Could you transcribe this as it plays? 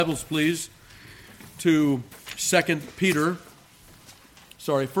Bibles, please, to 1 Peter,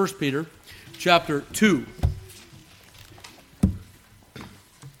 chapter 2.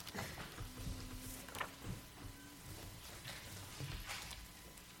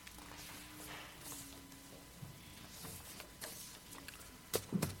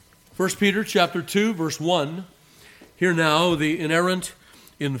 First Peter chapter 2, verse 1. Hear now the inerrant,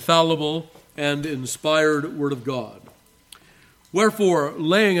 infallible, and inspired Word of God. Wherefore,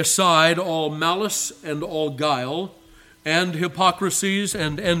 laying aside all malice and all guile, and hypocrisies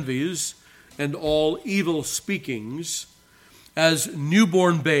and envies, and all evil speakings, as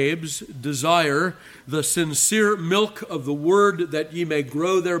newborn babes desire the sincere milk of the word that ye may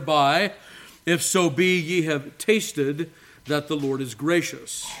grow thereby, if so be ye have tasted that the Lord is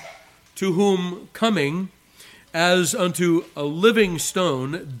gracious. To whom coming, as unto a living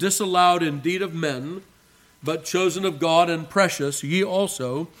stone, disallowed indeed of men, but chosen of God and precious, ye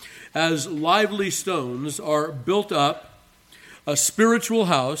also, as lively stones, are built up a spiritual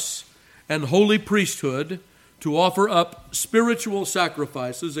house and holy priesthood, to offer up spiritual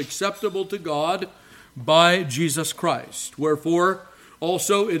sacrifices acceptable to God by Jesus Christ. Wherefore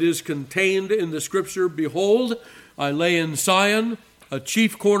also it is contained in the Scripture, Behold, I lay in Sion a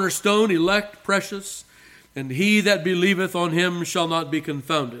chief cornerstone, elect, precious, and he that believeth on him shall not be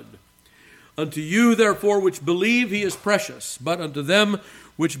confounded. Unto you, therefore, which believe, he is precious. But unto them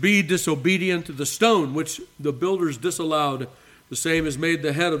which be disobedient, the stone which the builders disallowed, the same is made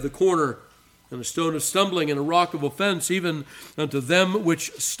the head of the corner, and a stone of stumbling and a rock of offense, even unto them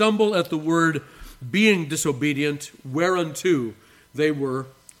which stumble at the word, being disobedient, whereunto they were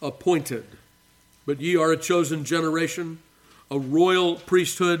appointed. But ye are a chosen generation, a royal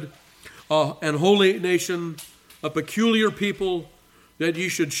priesthood, an holy nation, a peculiar people, that ye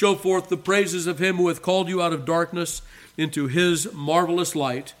should show forth the praises of him who hath called you out of darkness into his marvelous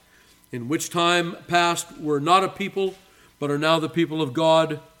light, in which time past were not a people, but are now the people of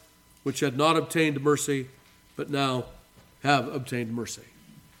God, which had not obtained mercy, but now have obtained mercy.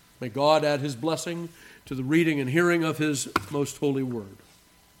 May God add his blessing to the reading and hearing of his most holy word.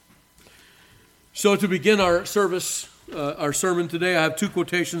 So to begin our service, our sermon today, I have two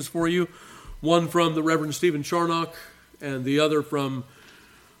quotations for you, one from the Reverend Stephen Charnock, and the other from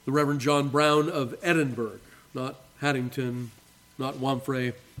the Reverend John Brown of Edinburgh, not Haddington, not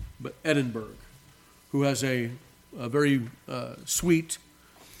Wamfre, but Edinburgh, who has a very sweet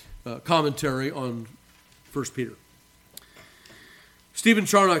commentary on 1 Peter. Stephen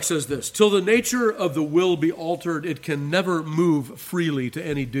Charnock says this: "Till the nature of the will be altered, it can never move freely to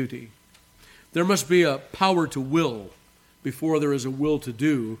any duty. There must be a power to will before there is a will to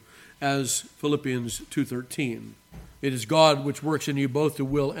do, as Philippians 2:13. It is God which works in you both to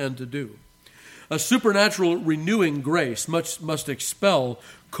will and to do. A supernatural renewing grace must expel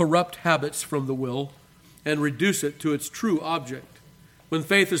corrupt habits from the will and reduce it to its true object. When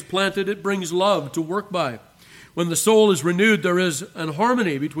faith is planted, it brings love to work by. When the soul is renewed, there is an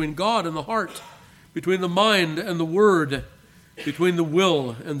harmony between God and the heart, between the mind and the word, between the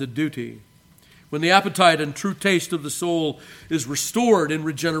will and the duty. When the appetite and true taste of the soul is restored in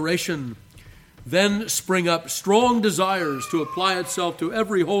regeneration, then spring up strong desires to apply itself to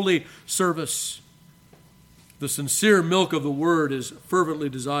every holy service. The sincere milk of the word is fervently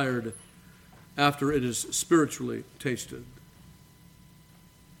desired after it is spiritually tasted."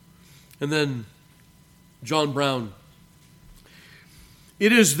 And then John Brown: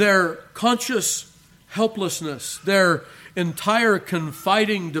 "It is their conscious helplessness, their entire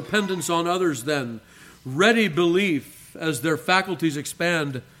confiding dependence on others, then, ready belief as their faculties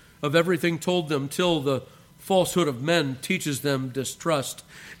expand of everything told them, till the falsehood of men teaches them distrust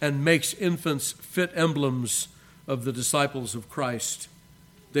and makes infants fit emblems of the disciples of Christ.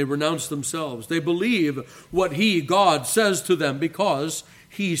 They renounce themselves. They believe what he, God, says to them because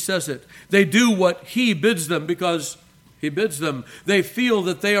he says it. They do what he bids them because he bids them. They feel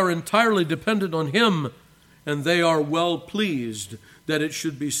that they are entirely dependent on him, and they are well pleased that it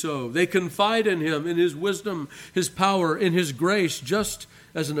should be so. They confide in him, in his wisdom, his power, in his grace, just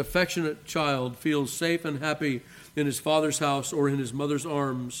as an affectionate child feels safe and happy in his father's house or in his mother's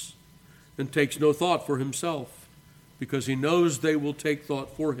arms, and takes no thought for himself, because he knows they will take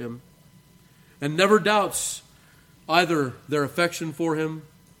thought for him, and never doubts either their affection for him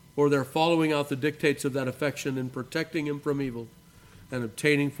or their following out the dictates of that affection in protecting him from evil and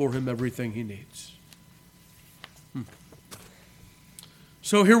obtaining for him everything he needs."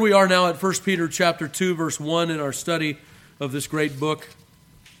 So here we are now at 1 Peter chapter 2, verse 1 in our study of this great book.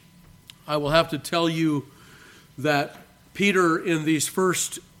 I will have to tell you that Peter, in these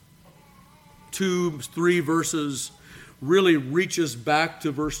first 2-3 verses, really reaches back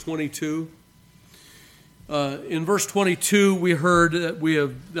to verse 22. In verse 22, we heard that we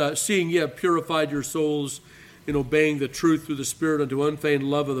have, seeing ye have purified your souls in obeying the truth through the Spirit unto unfeigned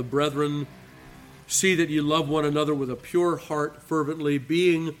love of the brethren, see that ye love one another with a pure heart fervently,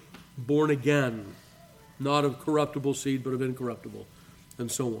 being born again, not of corruptible seed, but of incorruptible,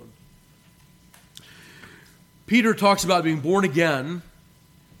 and so on. Peter talks about being born again,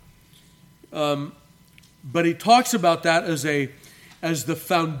 but he talks about that as the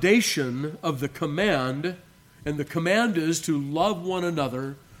foundation of the command, and the command is to love one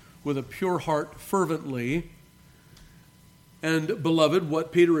another with a pure heart fervently. And beloved,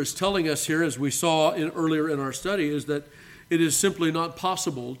 what Peter is telling us here, as we saw earlier in our study, is that it is simply not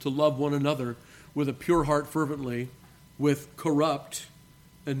possible to love one another with a pure heart fervently with corrupt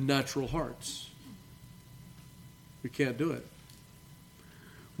and natural hearts. We can't do it.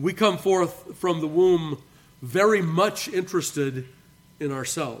 We come forth from the womb very much interested in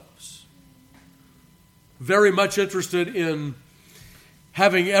ourselves, very much interested in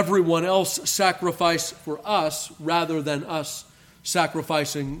having everyone else sacrifice for us rather than us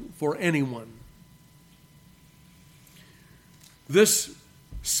sacrificing for anyone. This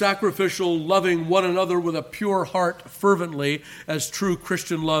sacrificial, loving one another with a pure heart fervently, as true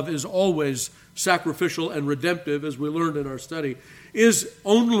Christian love is always sacrificial and redemptive, as we learned in our study, is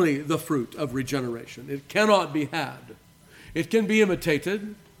only the fruit of regeneration. It cannot be had. It can be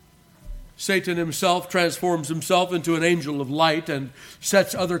imitated. Satan himself transforms himself into an angel of light and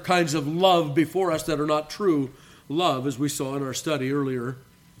sets other kinds of love before us that are not true love, as we saw in our study earlier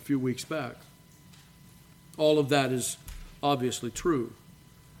a few weeks back. All of that is obviously true.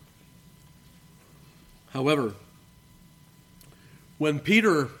 However, when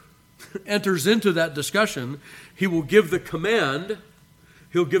Peter enters into that discussion, he will give the command,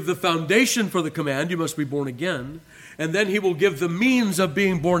 he'll give the foundation for the command, you must be born again, and then he will give the means of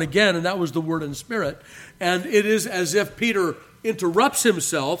being born again, and that was the Word and Spirit. And it is as if Peter interrupts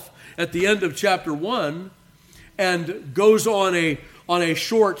himself at the end of chapter 1 and goes on a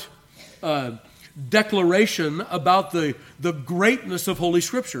short declaration about the greatness of Holy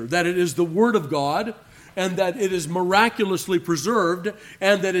Scripture, that it is the Word of God, and that it is miraculously preserved,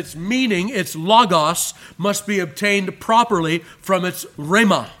 and that its meaning, its logos, must be obtained properly from its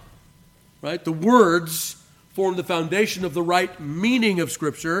rhema. Right? The words form the foundation of the right meaning of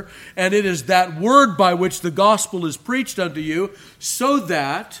Scripture, and it is that word by which the gospel is preached unto you, so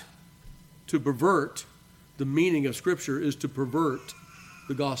that to pervert the meaning of Scripture is to pervert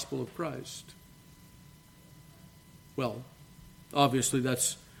the gospel of Christ. Well, obviously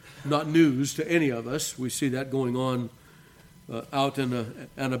that's not news to any of us. We see that going on out and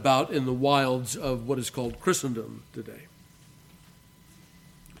about in the wilds of what is called Christendom today.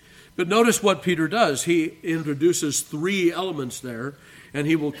 But notice what Peter does. He introduces three elements there, and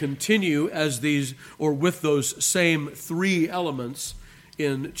he will continue as these, or with those same three elements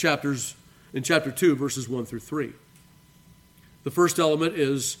in chapter 2, verses 1 through 3. The first element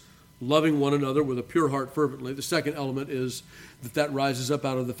is loving one another with a pure heart fervently. The second element is that rises up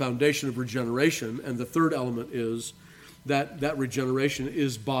out of the foundation of regeneration. And the third element is that regeneration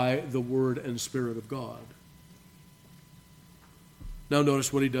is by the Word and Spirit of God. Now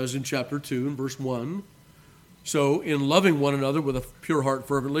notice what he does in chapter 2 and verse 1. So in loving one another with a pure heart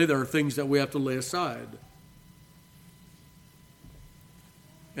fervently, there are things that we have to lay aside.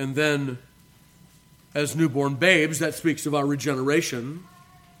 And then as newborn babes, that speaks of our regeneration.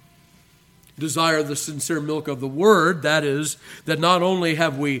 Desire the sincere milk of the Word, that is, that not only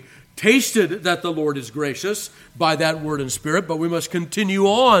have we tasted that the Lord is gracious by that Word and Spirit, but we must continue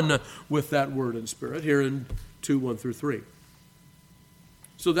on with that Word and Spirit here in 2, 1 through 3.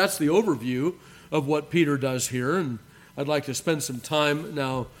 So that's the overview of what Peter does here, and I'd like to spend some time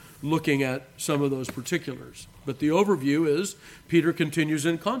now looking at some of those particulars. But the overview is Peter continues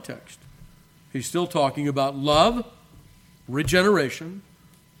in context. He's still talking about love, regeneration,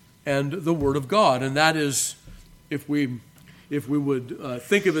 and the Word of God. And that is, if we would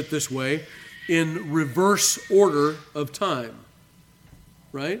think of it this way, in reverse order of time.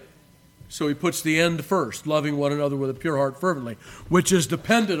 Right? So he puts the end first, loving one another with a pure heart fervently, which is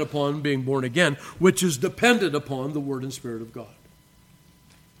dependent upon being born again, which is dependent upon the Word and Spirit of God.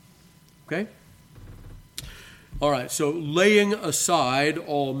 Okay? All right, so laying aside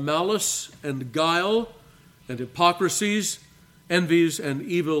all malice and guile and hypocrisies, envies, and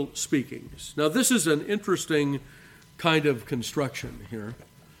evil speakings. Now, this is an interesting kind of construction here.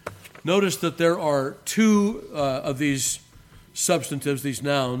 Notice that there are two of these substantives, these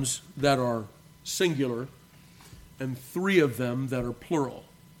nouns, that are singular, and three of them that are plural.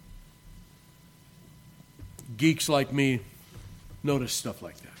 geeks like me notice stuff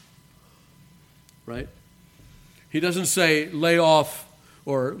like that. Right? He doesn't say lay off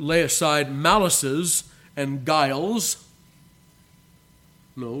or lay aside malices and guiles.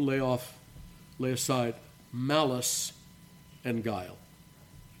 No, lay aside malice and guile.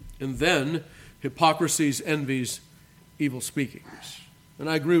 And then hypocrisies, envies, evil speakings. And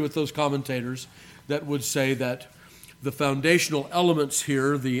I agree with those commentators that would say that the foundational elements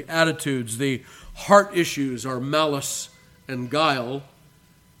here, the attitudes, the heart issues are malice and guile,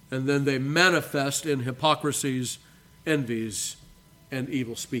 and then they manifest in hypocrisies, envies, and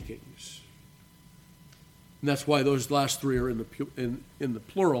evil speakings. And that's why those last three are in the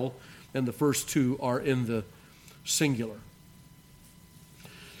plural, and the first two are in the singular.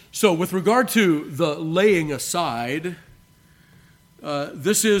 So with regard to the laying aside,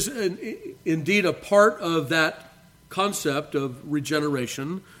 this is indeed a part of that concept of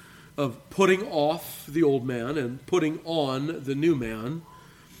regeneration, of putting off the old man and putting on the new man.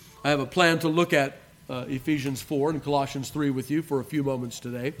 I have a plan to look at Ephesians 4 and Colossians 3 with you for a few moments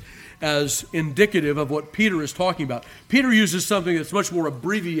today as indicative of what Peter is talking about. Peter uses something that's much more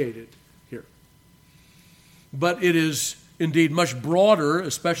abbreviated here. But it is indeed much broader,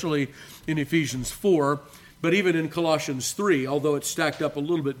 especially in Ephesians 4, but even in Colossians 3, although it's stacked up a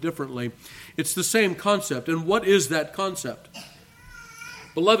little bit differently, it's the same concept. And what is that concept?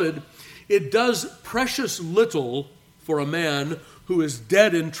 Beloved, it does precious little for a man who is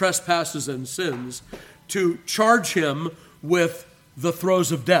dead in trespasses and sins to charge him with the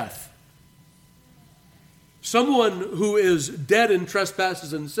throes of death. Someone who is dead in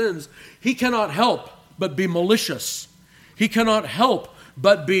trespasses and sins, he cannot help but be malicious. He cannot help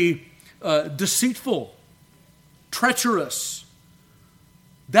but be deceitful, treacherous.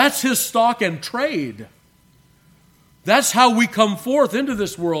 That's his stock and trade. That's how we come forth into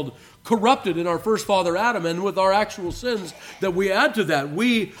this world, corrupted in our first father Adam, and with our actual sins that we add to that.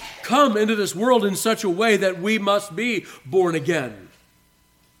 We come into this world in such a way that we must be born again.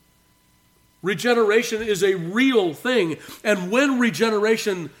 Regeneration is a real thing, and when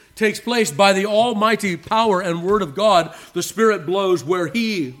regeneration takes place by the almighty power and word of God, the Spirit blows where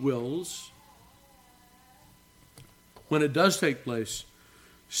He wills. When it does take place,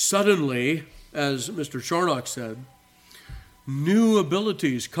 suddenly, as Mr. Charnock said, new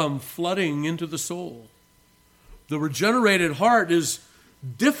abilities come flooding into the soul. The regenerated heart is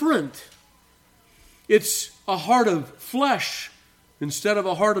different. It's a heart of flesh instead of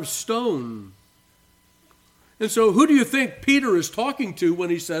a heart of stone. And so who do you think Peter is talking to when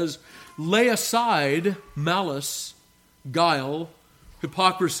he says, lay aside malice, guile,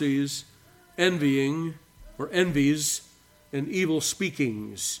 hypocrisies, envying, or envies, and evil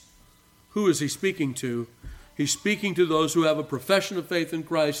speakings? Who is he speaking to? He's speaking to those who have a profession of faith in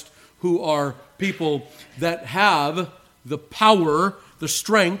Christ, who are people that have the power, the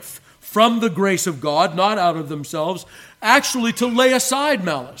strength from the grace of God, not out of themselves, actually to lay aside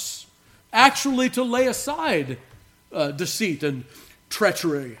malice, actually to lay aside deceit and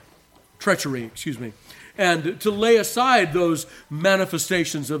treachery, and to lay aside those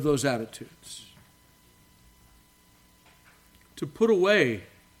manifestations of those attitudes. To put away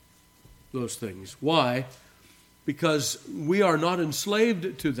those things. Why? Because we are not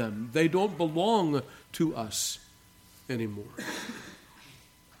enslaved to them. They don't belong to us anymore.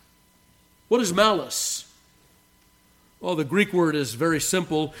 What is malice? Well, the Greek word is very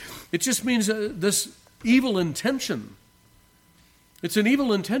simple. It just means this evil intention. It's an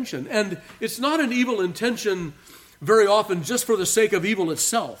evil intention. And it's not an evil intention very often just for the sake of evil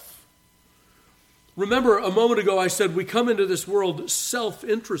itself. Remember, a moment ago I said we come into this world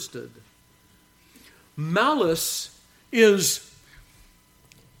self-interested. Malice is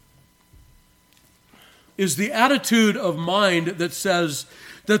the attitude of mind that says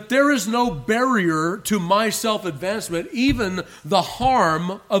that there is no barrier to my self-advancement, even the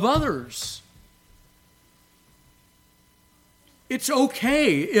harm of others. It's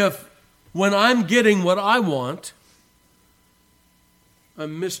okay if, when I'm getting what I want,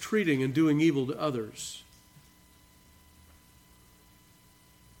 I'm mistreating and doing evil to others.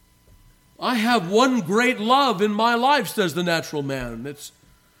 I have one great love in my life, says the natural man.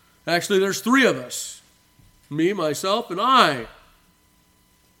 There's three of us. Me, myself, and I.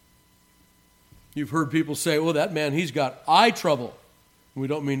 You've heard people say, well, that man, he's got eye trouble. We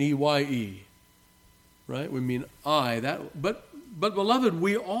don't mean E-Y-E. Right? We mean I. But beloved,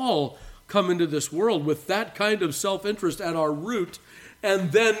 we all come into this world with that kind of self-interest at our root,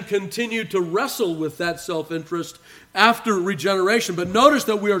 and then continue to wrestle with that self-interest after regeneration. But notice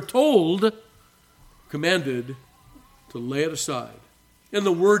that we are commanded to lay it aside. And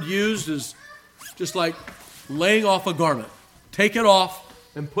the word used is just like laying off a garment. Take it off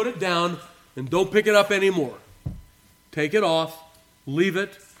and put it down and don't pick it up anymore. Take it off, leave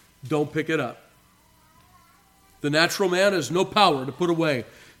it, don't pick it up. The natural man has no power to put away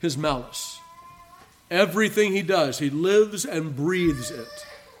his malice. Everything he does, he lives and breathes it.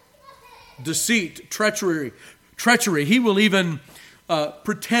 Deceit, treachery. He will even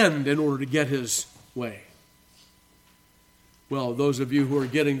pretend in order to get his way. Well, those of you who are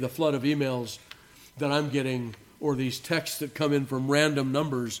getting the flood of emails that I'm getting, or these texts that come in from random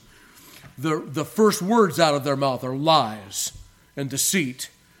numbers, the first words out of their mouth are lies and deceit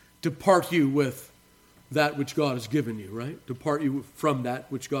to part you with that which God has given you, right? To part you from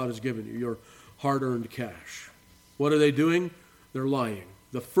that which God has given you, your hard-earned cash. What are they doing? They're lying.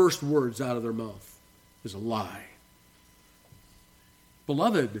 The first words out of their mouth is a lie.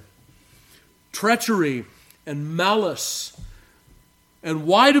 Beloved, treachery and malice. And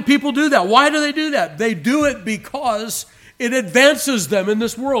why do people do that? Why do they do that? They do it because it advances them in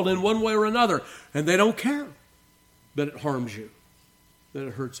this world in one way or another. And they don't care that it harms you, that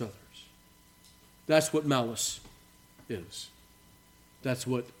it hurts others. That's what malice is. That's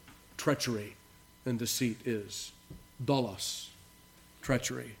what treachery and deceit is. Dolos,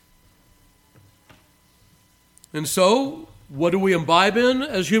 treachery. And so, what do we imbibe in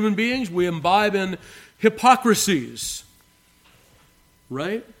as human beings? We imbibe in hypocrisies.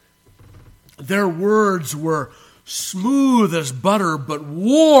 Right? Their words were smooth as butter, but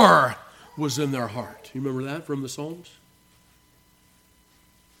war was in their heart. You remember that from the Psalms?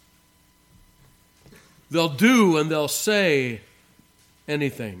 They'll do and they'll say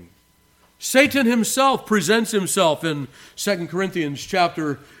anything. Satan himself presents himself in 2 Corinthians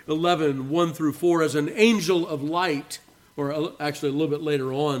chapter 11, 1 through 4, as an angel of light, or actually a little bit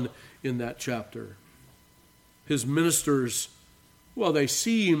later on in that chapter. His ministers, well, they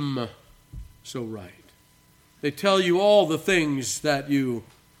seem so right. They tell you all the things that you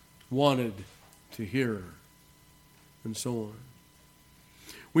wanted to hear, and so on.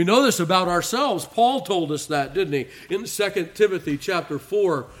 We know this about ourselves. Paul told us that, didn't he? In 2 Timothy chapter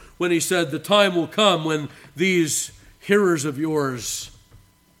 4, when he said, the time will come when these hearers of yours,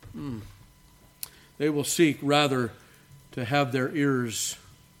 they will seek rather to have their ears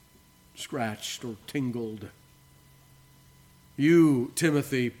scratched or tingled. You,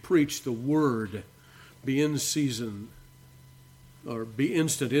 Timothy, preach the word. Be in season, or be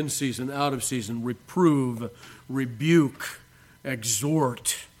instant in season, out of season. Reprove, rebuke,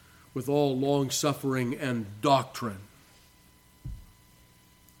 exhort with all long-suffering and doctrine.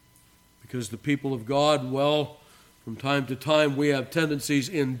 Because the people of God, well, from time to time we have tendencies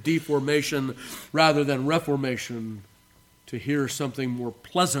in deformation rather than reformation to hear something more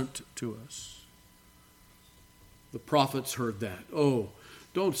pleasant to us. The prophets heard that. Oh,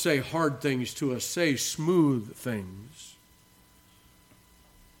 don't say hard things to us, say smooth things.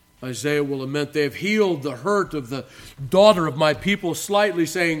 Isaiah will lament, they have healed the hurt of the daughter of my people slightly,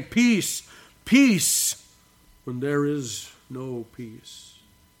 saying, peace, peace, when there is no peace.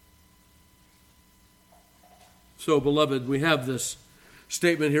 So, beloved, we have this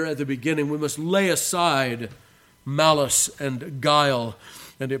statement here at the beginning. We must lay aside malice and guile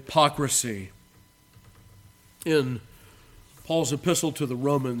and hypocrisy. In Paul's epistle to the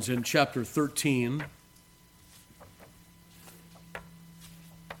Romans in chapter 13,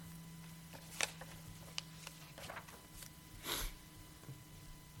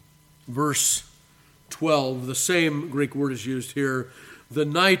 verse 12, the same Greek word is used here. The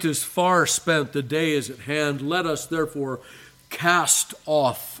night is far spent, the day is at hand. Let us therefore cast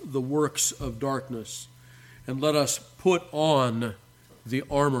off the works of darkness, and let us put on the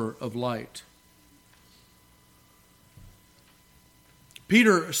armor of light.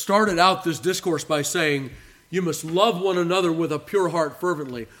 Peter started out this discourse by saying, you must love one another with a pure heart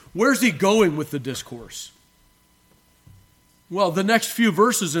fervently. Where's he going with the discourse? Well, the next few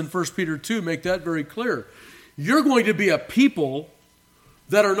verses in 1 Peter 2 make that very clear. You're going to be a people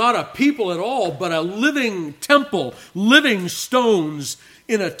that are not a people at all, but a living temple, living stones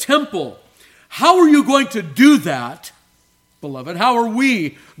in a temple. How are you going to do that, beloved? How are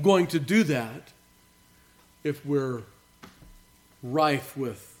we going to do that if we're rife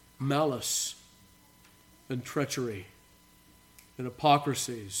with malice and treachery and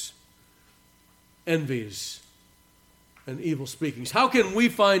hypocrisies, envies, and evil speakings? How can we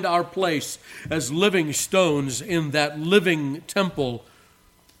find our place as living stones in that living temple,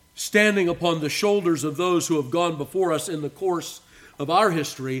 standing upon the shoulders of those who have gone before us in the course of our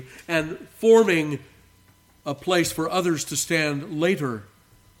history and forming a place for others to stand later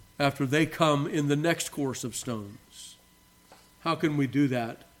after they come in the next course of stones? How can we do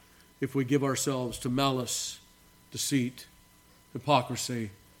that if we give ourselves to malice, deceit,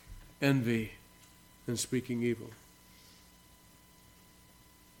 hypocrisy, envy, and speaking evil.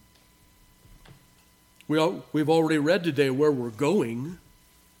 We've already read today where we're going.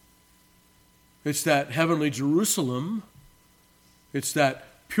 It's that heavenly Jerusalem. It's that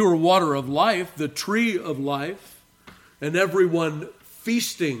pure water of life, the tree of life, and everyone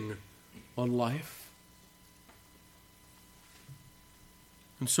feasting on life.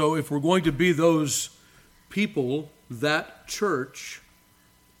 And so if we're going to be those people, that church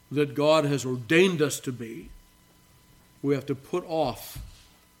that God has ordained us to be, we have to put off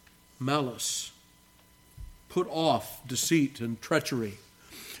malice, put off deceit and treachery,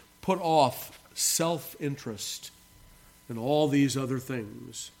 put off self-interest, and all these other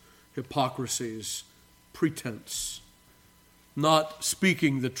things, hypocrisies, pretense, not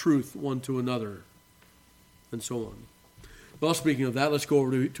speaking the truth one to another, and so on. Well, speaking of that, let's go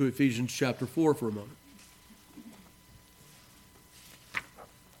over to Ephesians chapter 4 for a moment.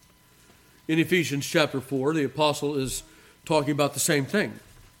 In Ephesians chapter 4, the apostle is talking about the same thing.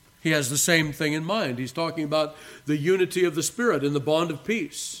 He has the same thing in mind. He's talking about the unity of the Spirit in the bond of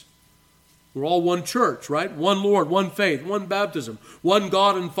peace. We're all one church, right? One Lord, one faith, one baptism, one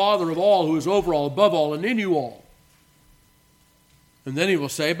God and Father of all, who is over all, above all, and in you all. And then he will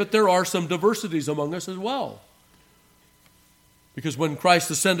say, but there are some diversities among us as well. Because when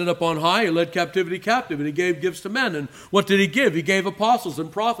Christ ascended up on high, he led captivity captive, and he gave gifts to men. And what did he give? He gave apostles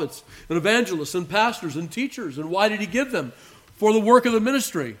and prophets and evangelists and pastors and teachers. And why did he give them? For the work of the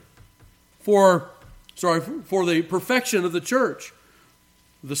ministry, for the perfection of the church,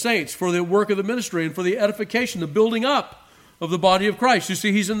 the saints, for the work of the ministry, and for the edification, the building up of the body of Christ. You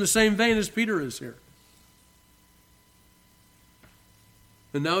see, he's in the same vein as Peter is here.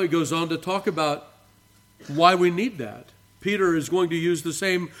 And now he goes on to talk about why we need that. Peter is going to use the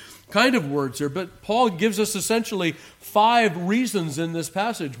same kind of words here, but Paul gives us essentially 5 reasons in this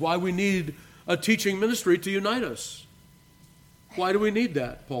passage why we need a teaching ministry to unite us. Why do we need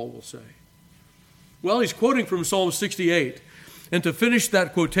that, Paul will say? Well, he's quoting from Psalm 68. And to finish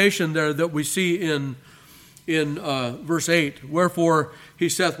that quotation there that we see in verse 8, wherefore he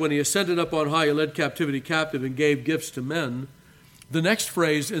saith, when he ascended up on high, he led captivity captive and gave gifts to men. The next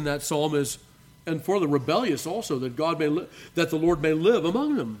phrase in that psalm is, and for the rebellious also, that the Lord may live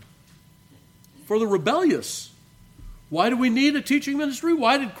among them. For the rebellious. Why do we need a teaching ministry?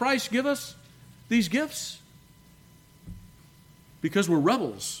 Why did Christ give us these gifts? Because we're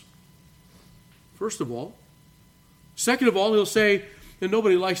rebels, first of all. Second of all, he'll say, and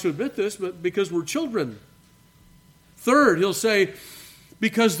nobody likes to admit this, but because we're children. Third, he'll say,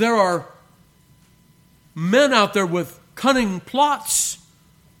 because there are men out there with cunning plots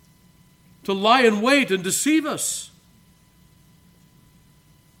to lie in wait and deceive us.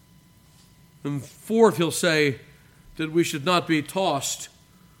 And fourth, he'll say that we should not be tossed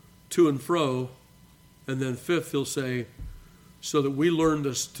to and fro. And then fifth, he'll say, so that we learn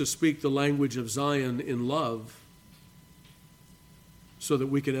to speak the language of Zion in love, so that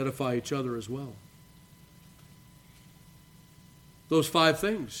we can edify each other as well. Those 5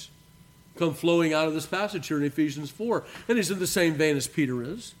 things come flowing out of this passage here in Ephesians 4. And he's in the same vein as Peter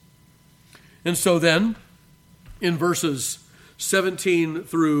is. And so then, in verses 17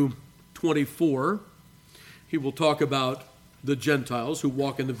 through 24, he will talk about the Gentiles who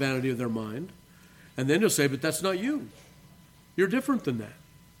walk in the vanity of their mind. And then he'll say, but that's not you. You're different than that.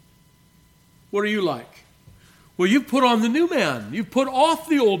 What are you like? Well, you've put on the new man. You've put off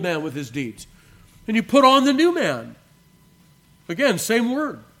the old man with his deeds. And you put on the new man. Again, same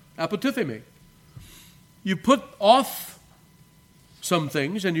word, apotithemi. You put off some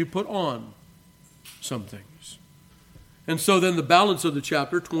things and you put on some things. And so then the balance of the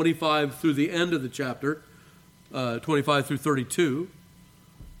chapter, 25 through the end of the chapter, 25 through 32,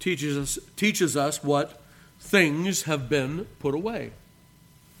 teaches us what things have been put away.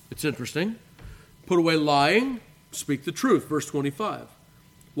 It's interesting. Put away lying, speak the truth, verse 25.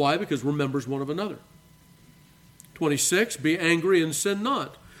 Why? Because we're members one of another. 26, be angry and sin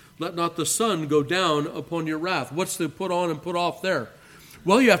not. Let not the sun go down upon your wrath. What's the put on and put off there?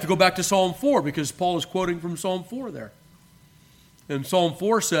 Well, you have to go back to Psalm 4 because Paul is quoting from Psalm 4 there. And Psalm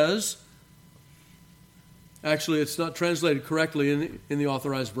 4 says, actually it's not translated correctly in the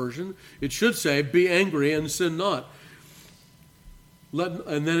Authorized Version. It should say, be angry and sin not.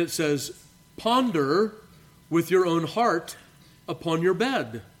 And then it says, ponder with your own heart upon your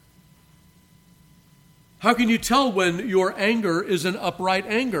bed. How can you tell when your anger is an upright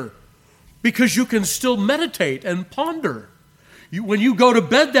anger? Because you can still meditate and ponder. When you go to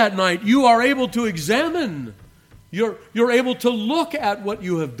bed that night, you are able to examine You're able to look at what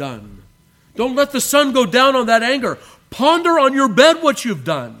you have done. Don't let the sun go down on that anger. Ponder on your bed what you've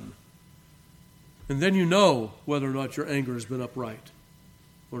done. And then you know whether or not your anger has been upright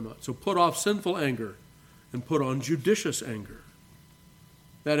or not. So put off sinful anger and put on judicious anger.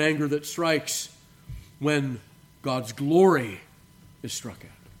 That anger that strikes when God's glory is struck at.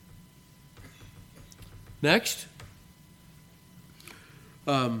 Next,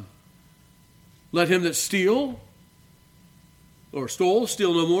 let him that stole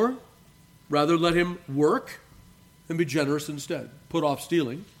steal no more. Rather, let him work and be generous instead. Put off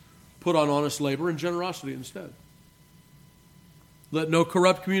stealing. Put on honest labor and generosity instead. Let no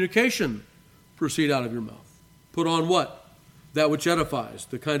corrupt communication proceed out of your mouth. Put on what? That which edifies,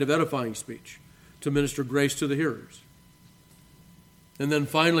 the kind of edifying speech, to minister grace to the hearers. And then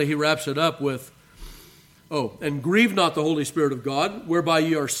finally he wraps it up with, and grieve not the Holy Spirit of God, whereby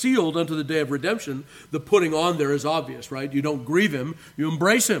ye are sealed unto the day of redemption. The putting on there is obvious, right? You don't grieve him, you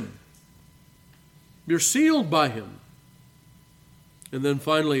embrace him. You're sealed by him. And then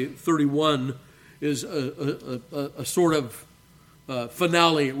finally, 31 is a sort of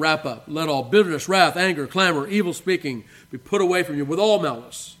finale wrap-up. Let all bitterness, wrath, anger, clamor, evil speaking be put away from you with all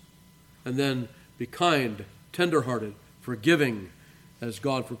malice. And then be kind, tender-hearted, forgiving, as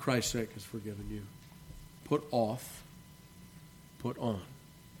God for Christ's sake has forgiven you. Put off, put on.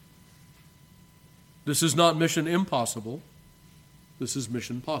 This is not mission impossible. This is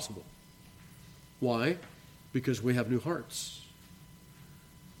mission possible. Why? Because we have new hearts.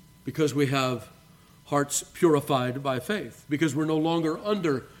 Because we have hearts purified by faith. Because we're no longer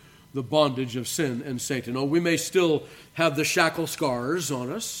under the bondage of sin and Satan. We may still have the shackle scars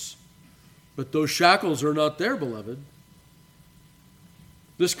on us, but those shackles are not there, beloved.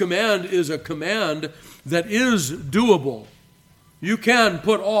 This command is a command that is doable. You can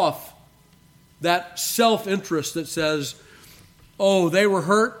put off that self-interest that says, they were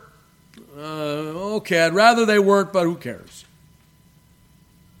hurt. Okay, I'd rather they weren't, but who cares?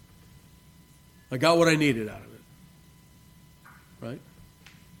 I got what I needed out of it. Right?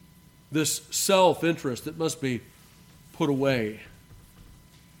 This self-interest that must be put away.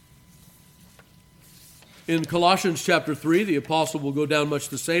 In Colossians chapter 3, the apostle will go down much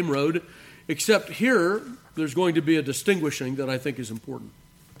the same road, except here there's going to be a distinguishing that I think is important.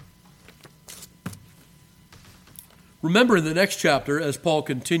 Remember in the next chapter, as Paul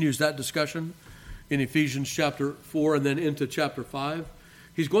continues that discussion in Ephesians chapter 4 and then into chapter 5,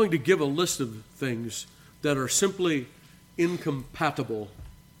 he's going to give a list of things that are simply incompatible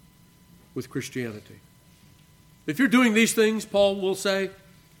with Christianity. If you're doing these things, Paul will say,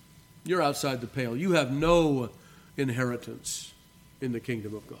 you're outside the pale. You have no inheritance in the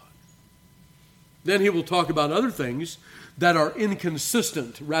kingdom of God. Then he will talk about other things that are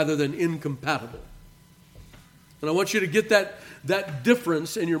inconsistent rather than incompatible. And I want you to get that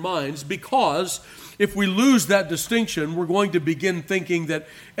difference in your minds, because if we lose that distinction, we're going to begin thinking that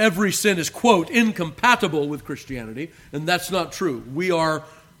every sin is, quote, incompatible with Christianity, and that's not true. We are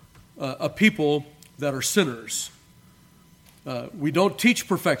a people that are sinners. We don't teach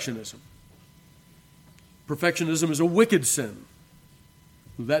perfectionism. Perfectionism is a wicked sin.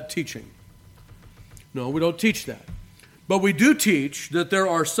 That teaching. No, we don't teach that. But we do teach that there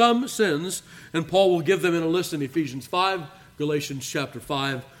are some sins, and Paul will give them in a list in Ephesians 5, Galatians chapter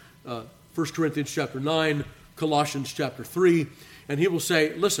 5, 1 Corinthians chapter 9, Colossians chapter 3, and he will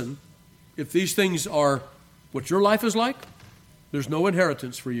say, listen, if these things are what your life is like, there's no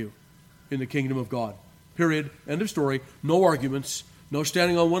inheritance for you in the kingdom of God. Period. End of story. No arguments, no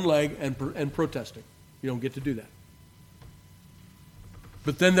standing on one leg and protesting. You don't get to do that.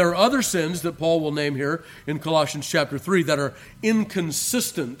 But then there are other sins that Paul will name here in Colossians chapter 3 that are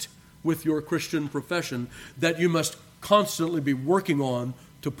inconsistent with your Christian profession that you must constantly be working on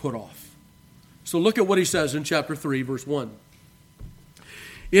to put off. So look at what he says in chapter 3, verse 1.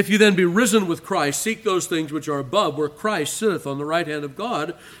 If you then be risen with Christ, seek those things which are above, where Christ sitteth on the right hand of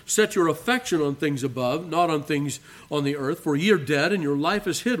God. Set your affection on things above, not on things on the earth. For ye are dead, and your life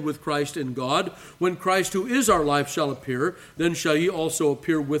is hid with Christ in God. When Christ, who is our life, shall appear, then shall ye also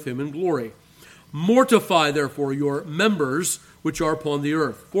appear with him in glory. Mortify, therefore, your members which are upon the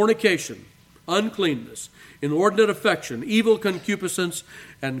earth: fornication, uncleanness, inordinate affection, evil concupiscence,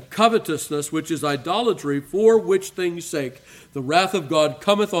 and covetousness, which is idolatry, for which things' sake the wrath of God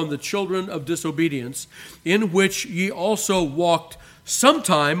cometh on the children of disobedience, in which ye also walked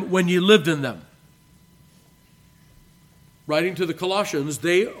sometime when ye lived in them. Writing to the Colossians,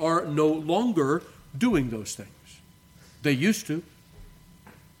 they are no longer doing those things. They used to,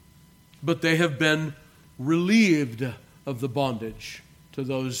 but they have been relieved of the bondage to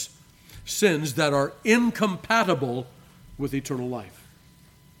those sins that are incompatible with eternal life.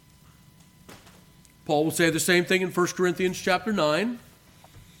 Paul will say the same thing in 1 Corinthians chapter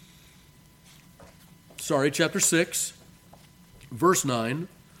 6, verse 9.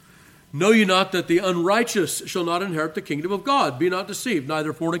 Know ye not that the unrighteous shall not inherit the kingdom of God? Be not deceived,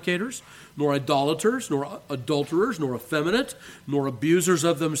 neither fornicators, nor idolaters, nor adulterers, nor effeminate, nor abusers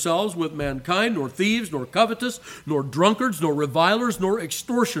of themselves with mankind, nor thieves, nor covetous, nor drunkards, nor revilers, nor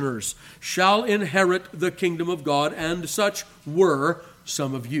extortioners shall inherit the kingdom of God, and such were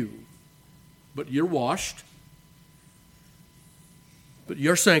some of you. But you're washed, but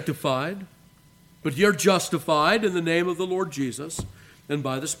you're sanctified, but you're justified in the name of the Lord Jesus and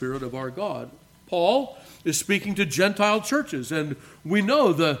by the Spirit of our God. Paul is speaking to Gentile churches, and we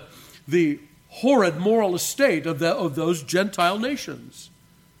know the horrid moral estate of those Gentile nations.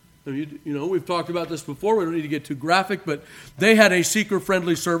 You know, we've talked about this before. We don't need to get too graphic, but they had a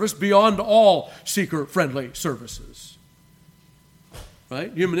seeker-friendly service beyond all seeker-friendly services.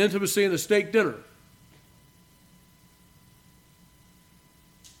 Right? Human intimacy and a steak dinner.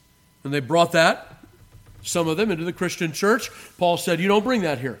 And they brought that, some of them, into the Christian church. Paul said, you don't bring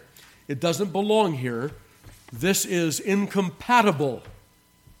that here. It doesn't belong here. This is incompatible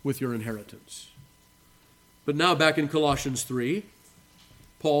with your inheritance. But now back in Colossians 3,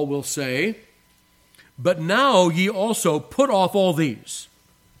 Paul will say, but now ye also put off all these.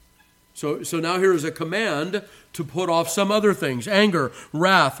 So now here is a command to put off some other things: anger,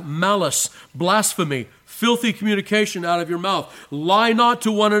 wrath, malice, blasphemy, filthy communication out of your mouth. Lie not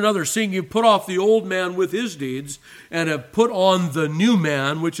to one another, seeing you put off the old man with his deeds, and have put on the new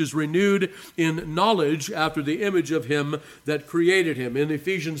man, which is renewed in knowledge after the image of him that created him. In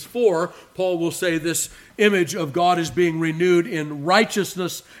Ephesians 4, Paul will say this image of God is being renewed in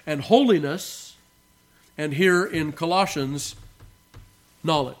righteousness and holiness. And here in Colossians,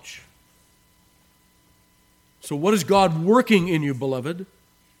 knowledge. So what is God working in you, beloved,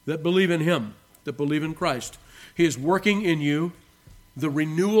 that believe in him, that believe in Christ? He is working in you the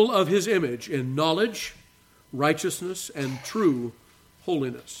renewal of his image in knowledge, righteousness, and true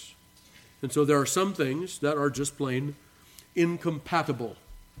holiness. And so there are some things that are just plain incompatible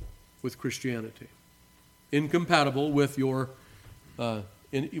with Christianity, incompatible with your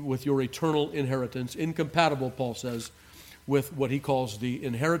eternal inheritance, incompatible, Paul says, with what he calls the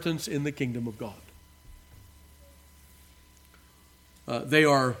inheritance in the kingdom of God. They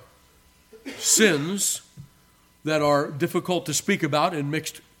are sins that are difficult to speak about in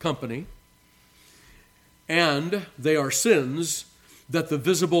mixed company, and they are sins that the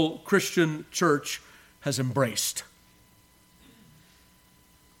visible Christian church has embraced.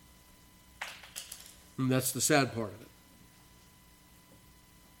 And that's the sad part of it.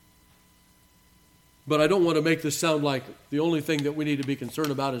 But I don't want to make this sound like the only thing that we need to be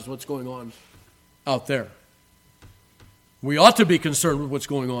concerned about is what's going on out there. We ought to be concerned with what's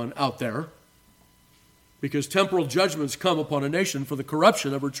going on out there, because temporal judgments come upon a nation for the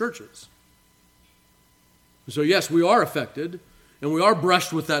corruption of her churches. So yes, we are affected, and we are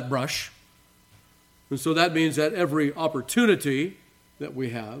brushed with that brush. And so that means that every opportunity that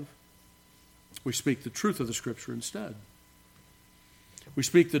we have, we speak the truth of the Scripture instead. We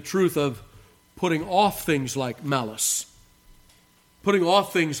speak the truth of putting off things like malice, putting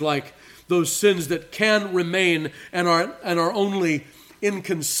off things like those sins that can remain and are only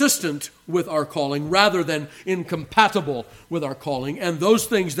inconsistent with our calling rather than incompatible with our calling. And those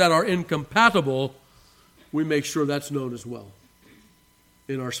things that are incompatible, we make sure that's known as well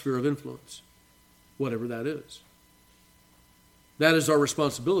in our sphere of influence, whatever that is. That is our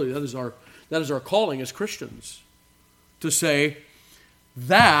responsibility. That is our calling as Christians, to say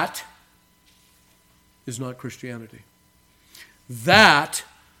that is not Christianity. That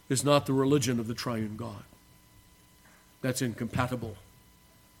is not the religion of the triune God. That's incompatible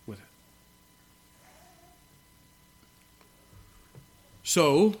with it.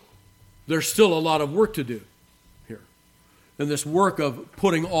 So, there's still a lot of work to do here. And this work of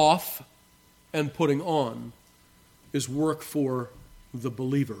putting off and putting on is work for the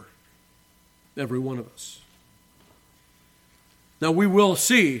believer, every one of us. Now, we will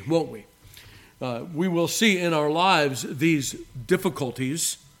see, won't we? We will see in our lives these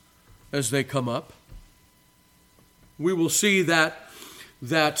difficulties as they come up. We will see that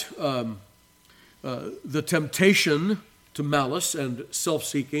the temptation to malice and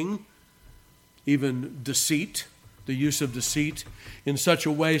self-seeking, even deceit, the use of deceit in such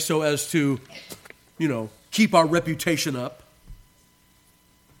a way so as to, keep our reputation up,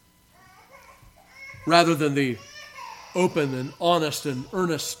 rather than the open and honest and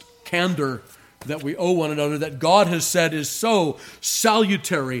earnest candor that we owe one another that God has said is so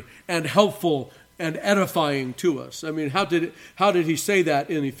salutary and helpful and edifying to us. I mean, how did he say that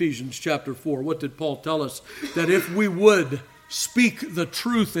in Ephesians chapter 4? What did Paul tell us? That if we would speak the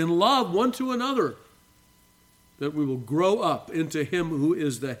truth in love one to another, that we will grow up into him who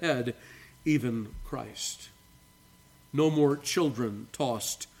is the head, even Christ. No more children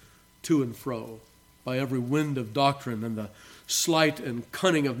tossed to and fro by every wind of doctrine and the sleight and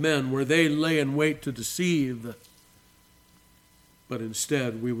cunning of men, where they lay in wait to deceive. But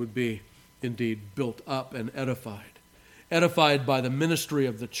instead, we would be indeed built up and edified by the ministry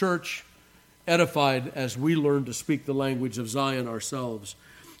of the church, edified as we learn to speak the language of Zion ourselves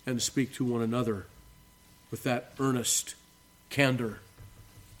and speak to one another with that earnest candor,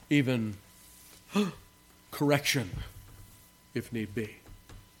 even correction if need be.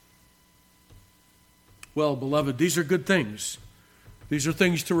 Well, beloved, these are good things. These are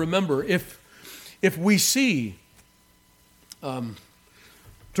things to remember. If we see, turn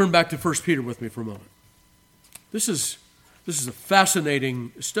back to 1 Peter with me for a moment. This is a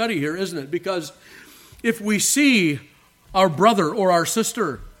fascinating study here, isn't it? Because if we see our brother or our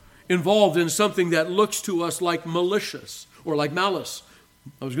sister involved in something that looks to us like malicious or like malice,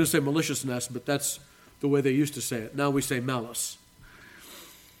 I was going to say maliciousness, but that's the way they used to say it. Now we say malice.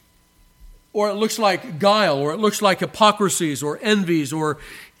 Or it looks like guile, or it looks like hypocrisies, or envies, or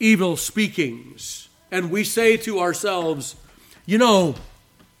evil speakings. And we say to ourselves, you know,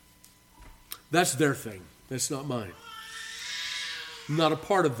 that's their thing. That's not mine. I'm not a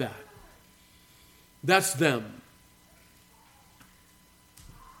part of that. That's them.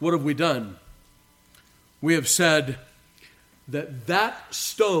 What have we done? We have said that that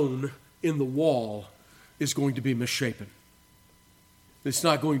stone in the wall is going to be misshapen. It's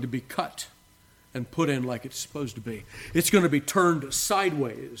not going to be cut and put in like it's supposed to be. It's going to be turned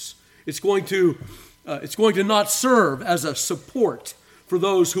sideways. It's going to not serve as a support for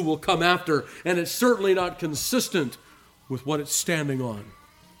those who will come after, and it's certainly not consistent with what it's standing on.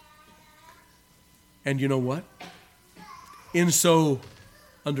 And you know what? In so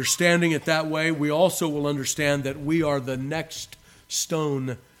understanding it that way, we also will understand that we are the next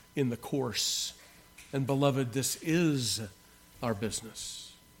stone in the course. And beloved, this is our business.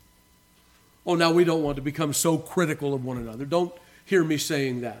 Oh, now we don't want to become so critical of one another. Don't hear me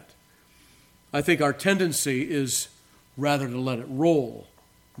saying that. I think our tendency is rather to let it roll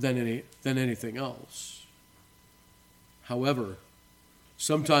than anything else. However,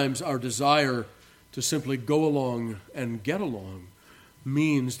 sometimes our desire to simply go along and get along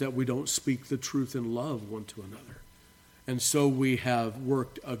means that we don't speak the truth in love one to another. And so we have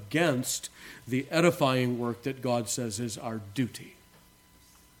worked against the edifying work that God says is our duty.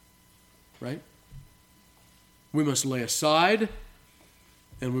 Right? We must lay aside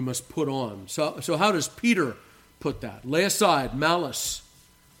and we must put on. So how does Peter put that? Lay aside malice.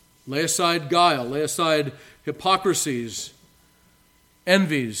 Lay aside guile. Lay aside hypocrisies,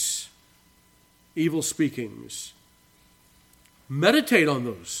 envies, evil speakings. Meditate on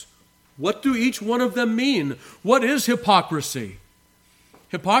those. What do each one of them mean? What is hypocrisy?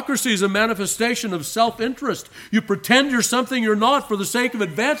 Hypocrisy is a manifestation of self-interest. You pretend you're something you're not for the sake of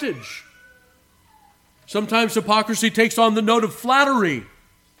advantage. Sometimes hypocrisy takes on the note of flattery,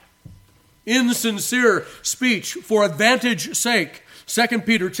 insincere speech for advantage's sake. 2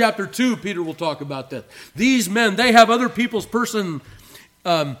 Peter chapter 2, Peter will talk about that. These men, they have other people's person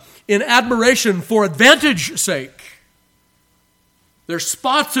in admiration for advantage's sake. They're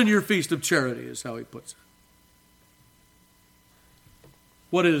spots in your feast of charity, is how he puts it.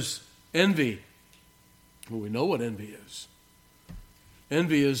 What is envy? Well, we know what envy is.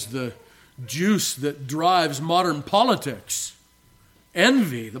 Envy is the juice that drives modern politics.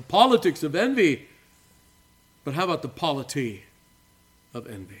 Envy, the politics of envy. But how about the polity of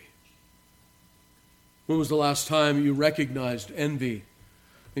envy? When was the last time you recognized envy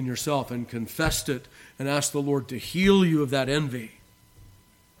in yourself and confessed it and asked the Lord to heal you of that envy?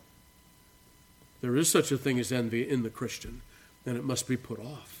 There is such a thing as envy in the Christian, and it must be put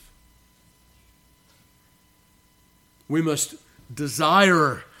off. We must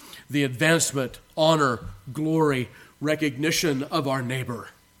desire the advancement, honor, glory, recognition of our neighbor,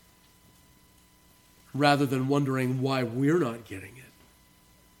 rather than wondering why we're not getting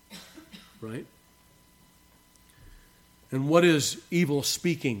it. Right? And what is evil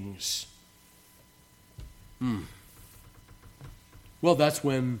speakings? Well, that's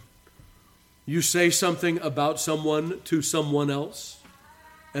when you say something about someone to someone else,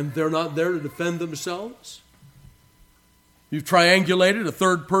 and they're not there to defend themselves. You've triangulated a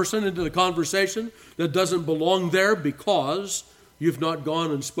third person into the conversation that doesn't belong there because you've not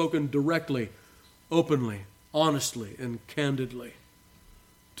gone and spoken directly openly, honestly, and candidly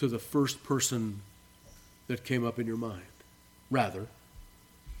to the first person that came up in your mind. Rather,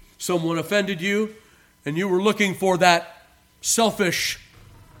 someone offended you and you were looking for that selfish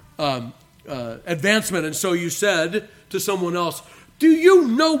advancement, and so you said to someone else, "Do you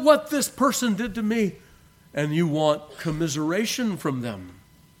know what this person did to me?" And you want commiseration from them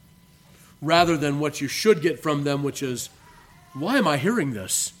rather than what you should get from them, which is, "Why am I hearing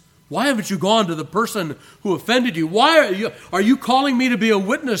this? Why haven't you gone to the person who offended you? Why are you calling me to be a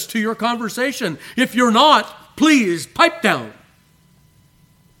witness to your conversation? If you're not, please pipe down."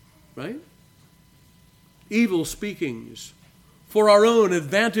 Right? Evil speakings for our own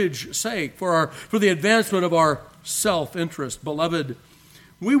advantage's sake, for the advancement of our self-interest. Beloved,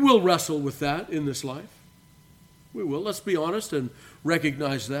 we will wrestle with that in this life. We will. Let's be honest and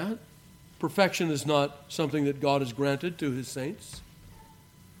recognize that. Perfection is not something that God has granted to his saints.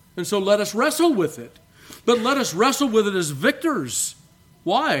 And so let us wrestle with it. But let us wrestle with it as victors.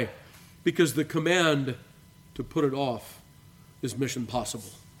 Why? Because the command to put it off is mission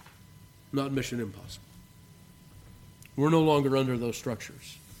possible, not mission impossible. We're no longer under those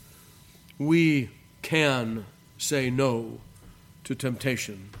structures. We can say no to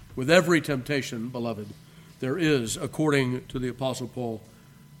temptation. With every temptation, beloved, there is, according to the Apostle Paul,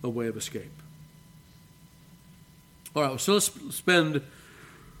 a way of escape. All right, so let's spend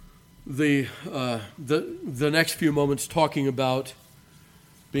the next few moments talking about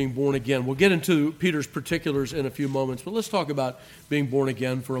being born again. We'll get into Peter's particulars in a few moments, but let's talk about being born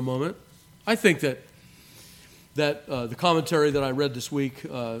again for a moment. I think that the commentary that I read this week,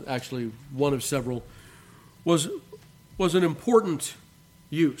 actually one of several, was an important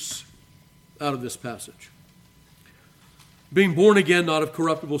use out of this passage. Being born again, not of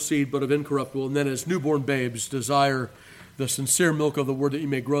corruptible seed, but of incorruptible, and then as newborn babes, desire the sincere milk of the word that you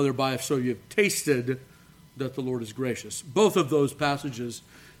may grow thereby, if so you have tasted that the Lord is gracious. Both of those passages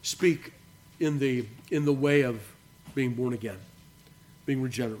speak in the way of being born again, being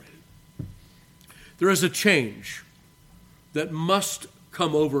regenerated. There is a change that must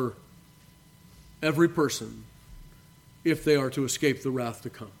come over every person if they are to escape the wrath to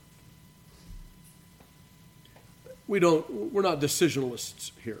come. We're not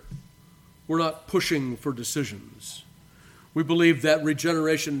decisionalists here. We're not pushing for decisions. We believe that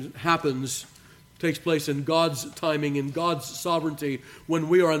regeneration takes place in God's timing, in God's sovereignty, when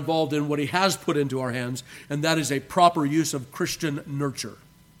we are involved in what he has put into our hands, and that is a proper use of Christian nurture.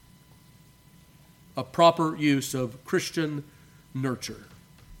 A proper use of Christian nurture.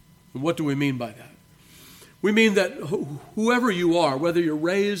 And what do we mean by that? We mean that whoever you are, whether you're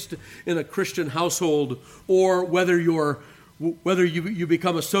raised in a Christian household or whether you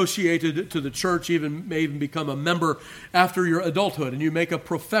become associated to the church, may even become a member after your adulthood, and you make a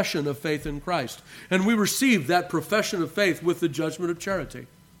profession of faith in Christ. And we receive that profession of faith with the judgment of charity.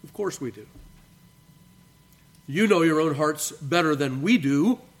 Of course we do. You know your own hearts better than we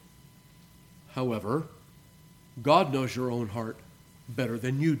do. However, God knows your own heart better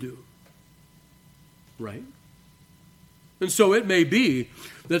than you do. Right? And so it may be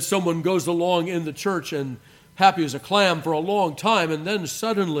that someone goes along in the church and happy as a clam for a long time, and then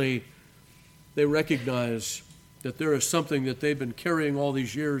suddenly they recognize that there is something that they've been carrying all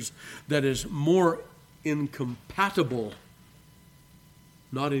these years that is more incompatible,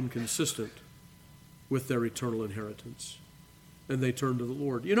 not inconsistent, with their eternal inheritance. And they turn to the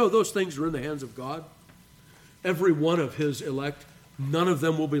Lord. You know, those things are in the hands of God. Every one of his elect, none of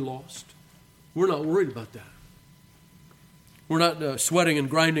them will be lost. We're not worried about that. We're not sweating and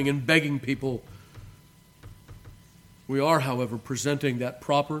grinding and begging people. We are, however, presenting that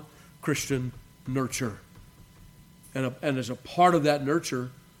proper Christian nurture. And as a part of that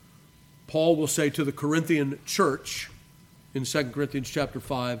nurture, Paul will say to the Corinthian church in 2 Corinthians chapter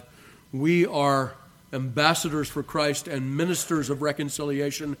 5, we are ambassadors for Christ and ministers of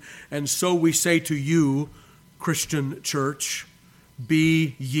reconciliation, and so we say to you, Christian church,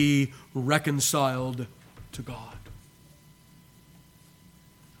 be ye reconciled to God.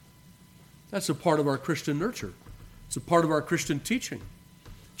 That's a part of our Christian nurture. It's a part of our Christian teaching.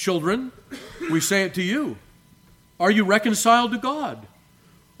 Children, we say it to you. Are you reconciled to God?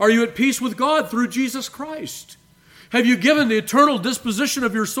 Are you at peace with God through Jesus Christ? Have you given the eternal disposition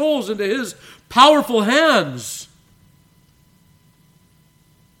of your souls into his powerful hands?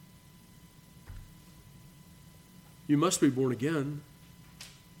 You must be born again.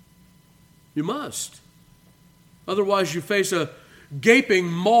 You must. Otherwise, you face a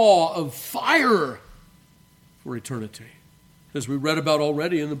gaping maw of fire for eternity, as we read about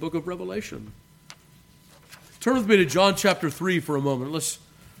already in the book of Revelation. Turn with me to John chapter 3 for a moment. Let's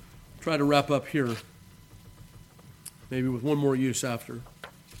Try to wrap up here, maybe with one more use after.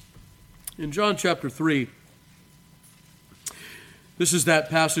 In John chapter 3, this is that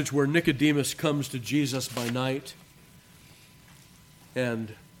passage where Nicodemus comes to Jesus by night.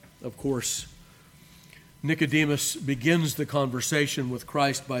 And, of course, Nicodemus begins the conversation with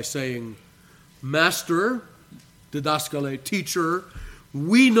Christ by saying, Master, didaskale, teacher,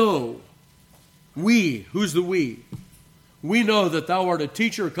 we know, who's the we? We know that thou art a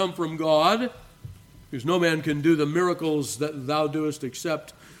teacher come from God, because no man can do the miracles that thou doest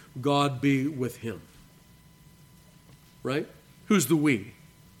except God be with him. Right? Who's the we?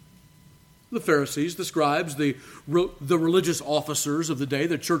 The Pharisees, the scribes, the religious officers of the day,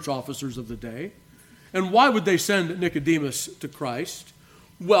 the church officers of the day. And why would they send Nicodemus to Christ?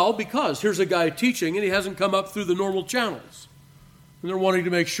 Well, because here's a guy teaching and he hasn't come up through the normal channels. And they're wanting to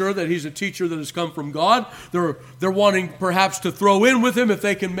make sure that he's a teacher that has come from God. They're wanting perhaps to throw in with him if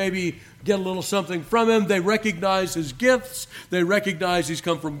they can maybe get a little something from him. They recognize his gifts. They recognize he's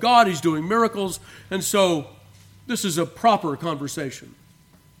come from God. He's doing miracles. And so this is a proper conversation.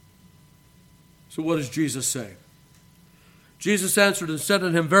 So what does Jesus say? Jesus answered and said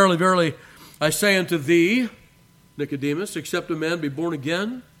unto him, Verily, verily, I say unto thee, Nicodemus, except a man be born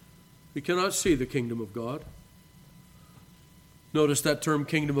again, he cannot see the kingdom of God. Notice that term,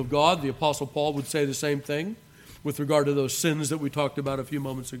 kingdom of God. The Apostle Paul would say the same thing with regard to those sins that we talked about a few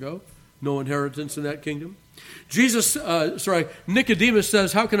moments ago. No inheritance in that kingdom. Nicodemus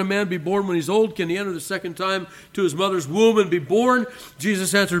says, how can a man be born when he's old? Can he enter the second time to his mother's womb and be born?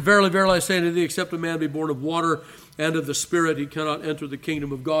 Jesus answered, Verily, verily, I say unto thee, except a man be born of water and of the Spirit, he cannot enter the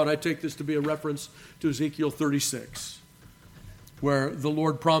kingdom of God. I take this to be a reference to Ezekiel 36, where the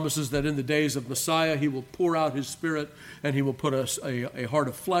Lord promises that in the days of Messiah, he will pour out his Spirit and he will put a heart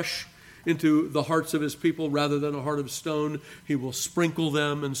of flesh into the hearts of his people rather than a heart of stone. He will sprinkle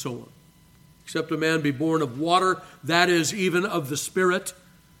them and so on. Except a man be born of water, that is, even of the Spirit,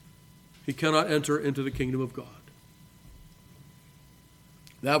 he cannot enter into the kingdom of God.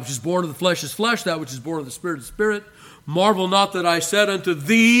 That which is born of the flesh is flesh, that which is born of the Spirit is spirit. Marvel not that I said unto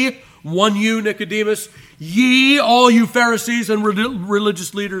thee, one you, Nicodemus, ye, all you Pharisees and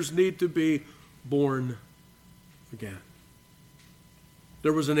religious leaders, need to be born again.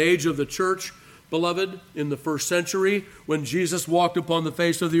 There was an age of the church, beloved, in the first century, when Jesus walked upon the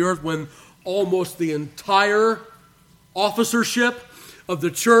face of the earth, when almost the entire officership of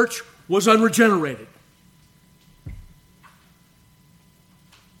the church was unregenerated.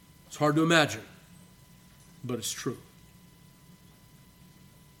 It's hard to imagine, but it's true.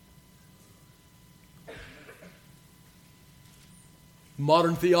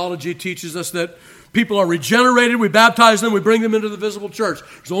 Modern theology teaches us that people are regenerated, we baptize them, we bring them into the visible church.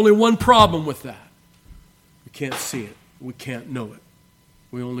 There's only one problem with that. We can't see it. We can't know it.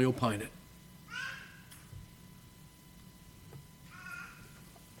 We only opine it.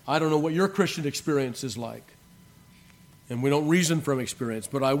 I don't know what your Christian experience is like, and we don't reason from experience,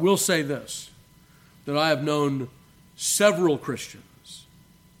 but I will say this, that I have known several Christians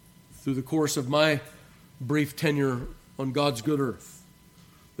through the course of my brief tenure on God's good earth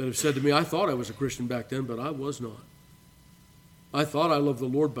that have said to me, I thought I was a Christian back then, but I was not. I thought I loved the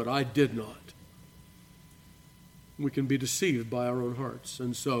Lord, but I did not. We can be deceived by our own hearts.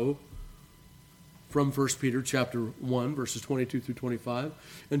 And so, from 1 Peter chapter 1, verses 22 through 25,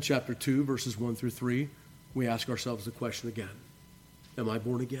 and chapter 2, verses 1 through 3, we ask ourselves the question again, am I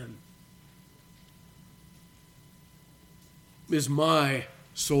born again? Is my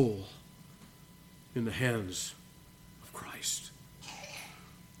soul in the hands of Christ?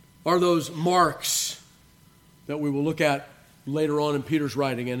 Are those marks that we will look at later on in Peter's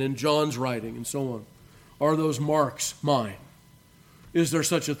writing and in John's writing and so on, are those marks mine? Is there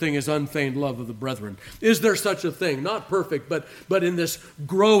such a thing as unfeigned love of the brethren? Is there such a thing, not perfect, but in this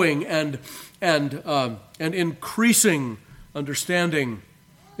growing and increasing understanding,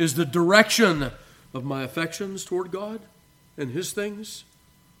 is the direction of my affections toward God and His things?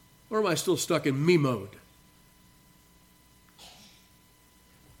 Or am I still stuck in me mode?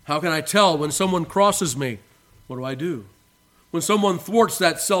 How can I tell when someone crosses me? What do? When someone thwarts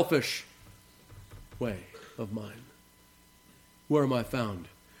that selfish way of mine, where am I found?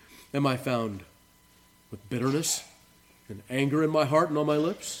 Am I found with bitterness and anger in my heart and on my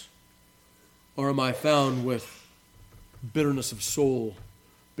lips? Or am I found with bitterness of soul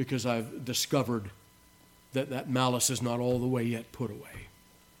because I've discovered that malice is not all the way yet put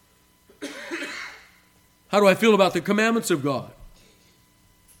away? How do I feel about the commandments of God?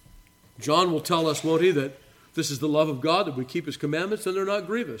 John will tell us, won't he, that this is the love of God, that we keep His commandments and they're not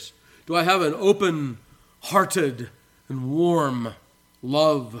grievous. Do I have an open-hearted and warm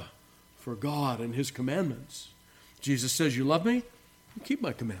love for God and his commandments. Jesus says, you love me? You keep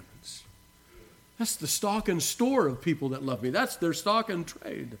my commandments. That's the stock and store of people that love me. That's their stock and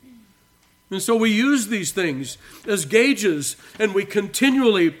trade. And so we use these things as gauges, and we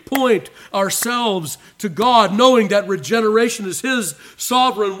continually point ourselves to God, knowing that regeneration is his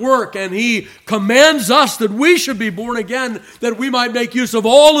sovereign work, and he commands us that we should be born again, that we might make use of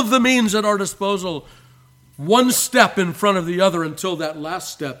all of the means at our disposal, one step in front of the other, until that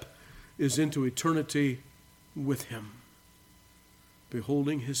last step is into eternity with him,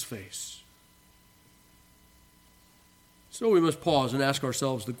 beholding his face. So we must pause and ask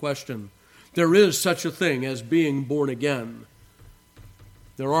ourselves the question, there is such a thing as being born again.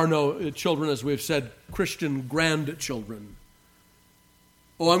 There are no children, as we've said, Christian grandchildren.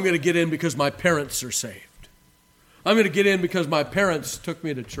 Oh, I'm going to get in because my parents are saved. I'm going to get in because my parents took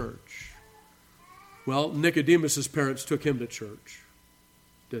me to church. Well, Nicodemus' parents took him to church,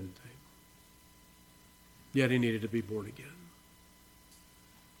 didn't they? Yet he needed to be born again.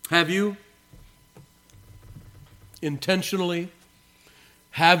 Have you intentionally,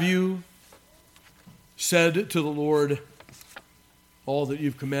 have you said to the Lord, all that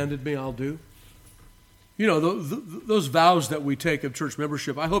you've commanded me, I'll do? You know, those vows that we take of church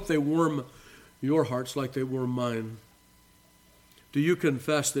membership, I hope they warm your hearts like they warm mine. Do you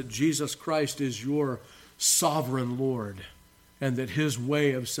confess that Jesus Christ is your sovereign Lord, and that his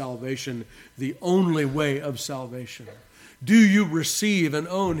way of salvation, the only way of salvation? Do you receive and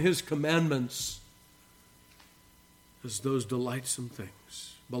own his commandments as those delightsome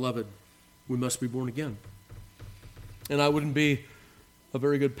things? Beloved, we must be born again. And I wouldn't be a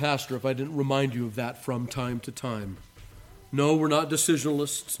very good pastor if I didn't remind you of that from time to time. No, we're not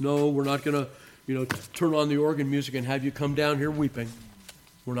decisionalists. No, we're not going to, turn on the organ music and have you come down here weeping.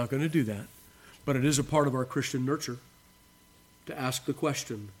 We're not going to do that. But it is a part of our Christian nurture to ask the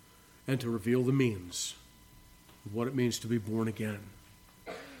question and to reveal the means of what it means to be born again.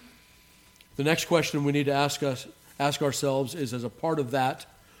 The next question we need to ask ourselves is, as a part of that,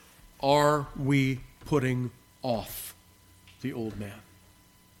 are we putting off the old man?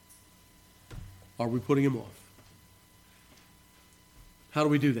 Are we putting him off? How do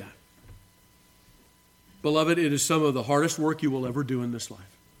we do that? Beloved, it is some of the hardest work you will ever do in this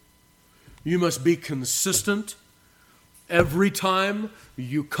life. You must be consistent every time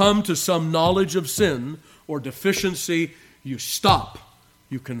you come to some knowledge of sin or deficiency. You stop,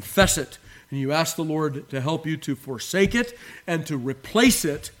 you confess it, and you ask the Lord to help you to forsake it and to replace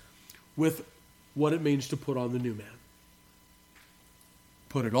it with what it means to put on the new man.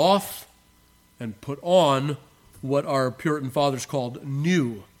 Put it off and put on what our Puritan fathers called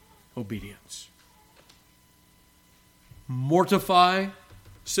new obedience. Mortify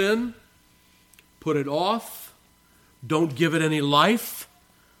sin, put it off, don't give it any life,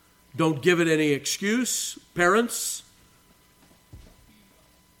 don't give it any excuse. Parents,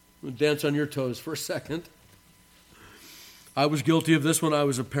 dance on your toes for a second. I was guilty of this when I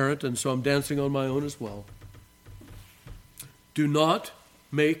was a parent, and so I'm dancing on my own as well. Do not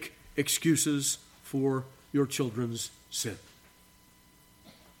make excuses for your children's sin.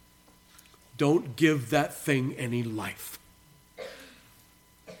 Don't give that thing any life.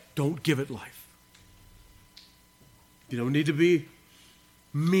 Don't give it life. You don't need to be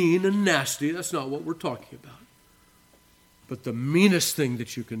mean and nasty. That's not what we're talking about. But the meanest thing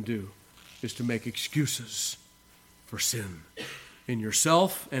that you can do is to make excuses for sin in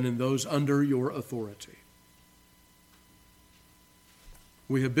yourself and in those under your authority.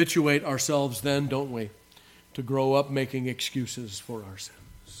 We habituate ourselves then, don't we, to grow up making excuses for our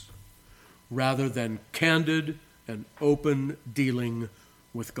sins, rather than candid and open dealing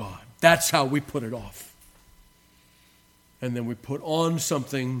with God. That's how we put it off. And then we put on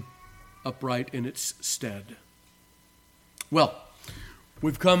something upright in its stead. Well,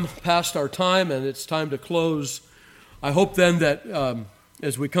 we've come past our time, and it's time to close. I hope then that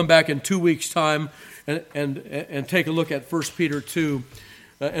as we come back in 2 weeks' time and take a look at 1 Peter 2,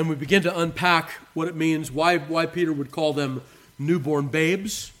 and we begin to unpack what it means, why Peter would call them newborn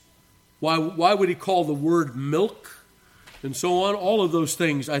babes, why would he call the word milk, and so on. All of those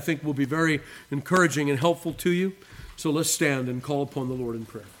things, I think, will be very encouraging and helpful to you. So let's stand and call upon the Lord in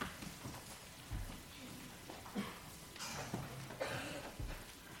prayer.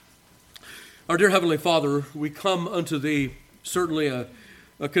 Our dear Heavenly Father, we come unto Thee, certainly a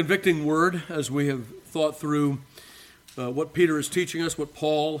convicting word as we have thought through what Peter is teaching us, what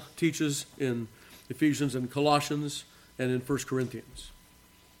Paul teaches in Ephesians and Colossians and in 1 Corinthians.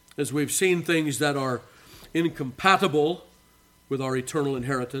 As we've seen things that are incompatible with our eternal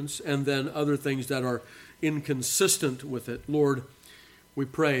inheritance, and then other things that are inconsistent with it. Lord, we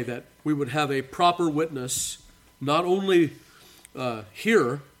pray that we would have a proper witness, not only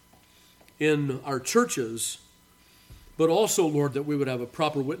here in our churches, but also, Lord, that we would have a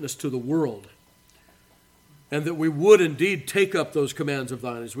proper witness to the world, and that we would indeed take up those commands of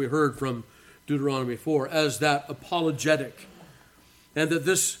thine, as we heard from Deuteronomy 4, as that apologetic, and that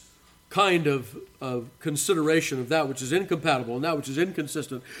this kind of consideration of that which is incompatible and that which is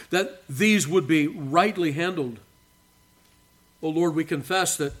inconsistent, that these would be rightly handled. Oh Lord, we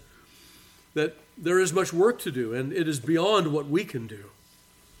confess that there is much work to do, and it is beyond what we can do.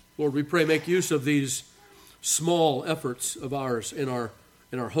 Lord, we pray, make use of these small efforts of ours in our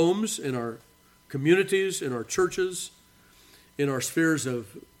homes, in our communities, in our churches, in our spheres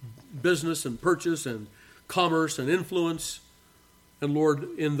of business and purchase and commerce and influence. And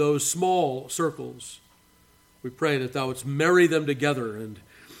Lord, in those small circles, we pray that thou wouldst marry them together, and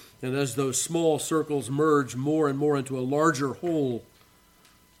as those small circles merge more and more into a larger whole,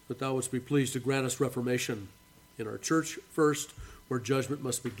 that thou wouldst be pleased to grant us reformation in our church first, where judgment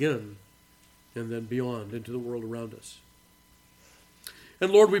must begin, and then beyond into the world around us.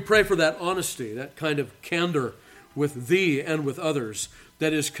 And Lord, we pray for that honesty, that kind of candor with thee and with others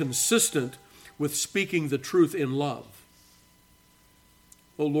that is consistent with speaking the truth in love.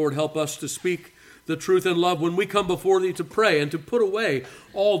 Oh Lord, help us to speak the truth in love when we come before thee to pray, and to put away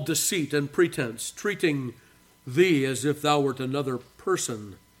all deceit and pretense, treating thee as if thou wert another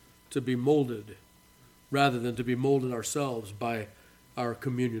person to be molded, rather than to be molded ourselves by our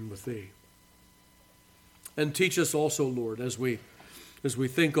communion with thee. And teach us also, Lord, as we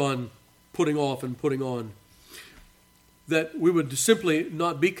think on putting off and putting on, that we would simply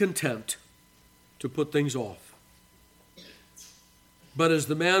not be content to put things off, but as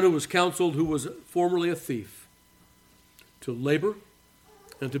the man who was counseled, who was formerly a thief, to labor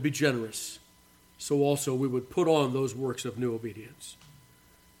and to be generous, so also we would put on those works of new obedience.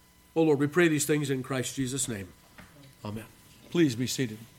 Oh Lord, we pray these things in Christ Jesus' name. Amen. Please be seated.